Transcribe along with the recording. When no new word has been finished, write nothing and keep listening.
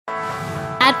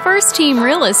First Team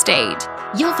Real Estate.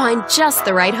 You'll find just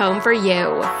the right home for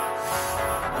you.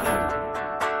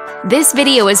 This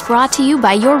video is brought to you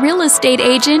by your real estate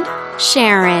agent,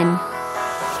 Sharon.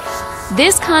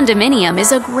 This condominium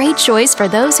is a great choice for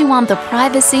those who want the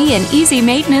privacy and easy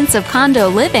maintenance of condo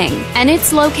living, and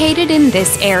it's located in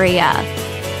this area.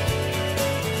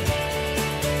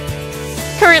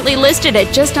 Currently listed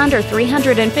at just under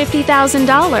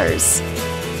 $350,000.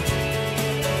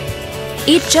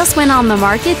 It just went on the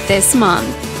market this month.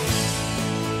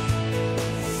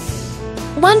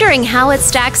 Wondering how it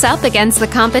stacks up against the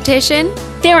competition?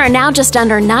 There are now just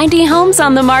under 90 homes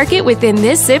on the market within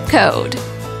this zip code.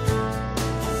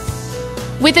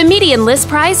 With a median list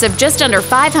price of just under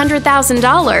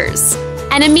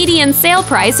 $500,000 and a median sale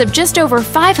price of just over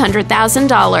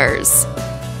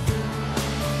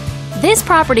 $500,000. This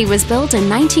property was built in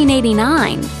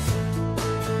 1989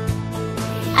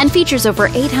 and features over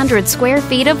 800 square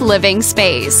feet of living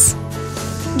space,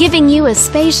 giving you a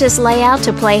spacious layout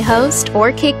to play host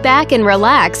or kick back and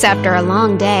relax after a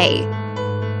long day.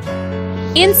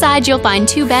 Inside, you'll find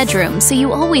 2 bedrooms, so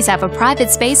you always have a private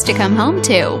space to come home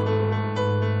to,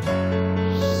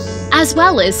 as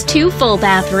well as 2 full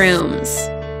bathrooms.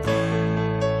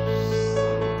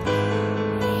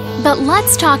 But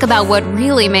let's talk about what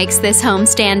really makes this home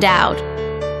stand out.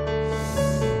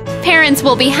 Parents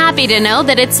will be happy to know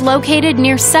that it's located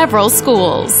near several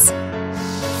schools.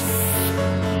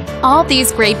 All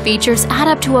these great features add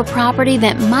up to a property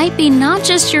that might be not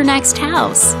just your next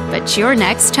house, but your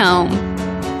next home.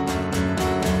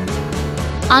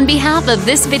 On behalf of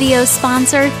this video's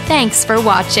sponsor, thanks for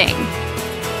watching.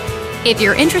 If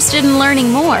you're interested in learning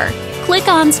more, click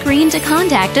on screen to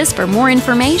contact us for more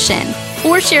information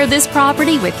or share this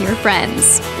property with your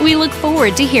friends. We look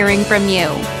forward to hearing from you.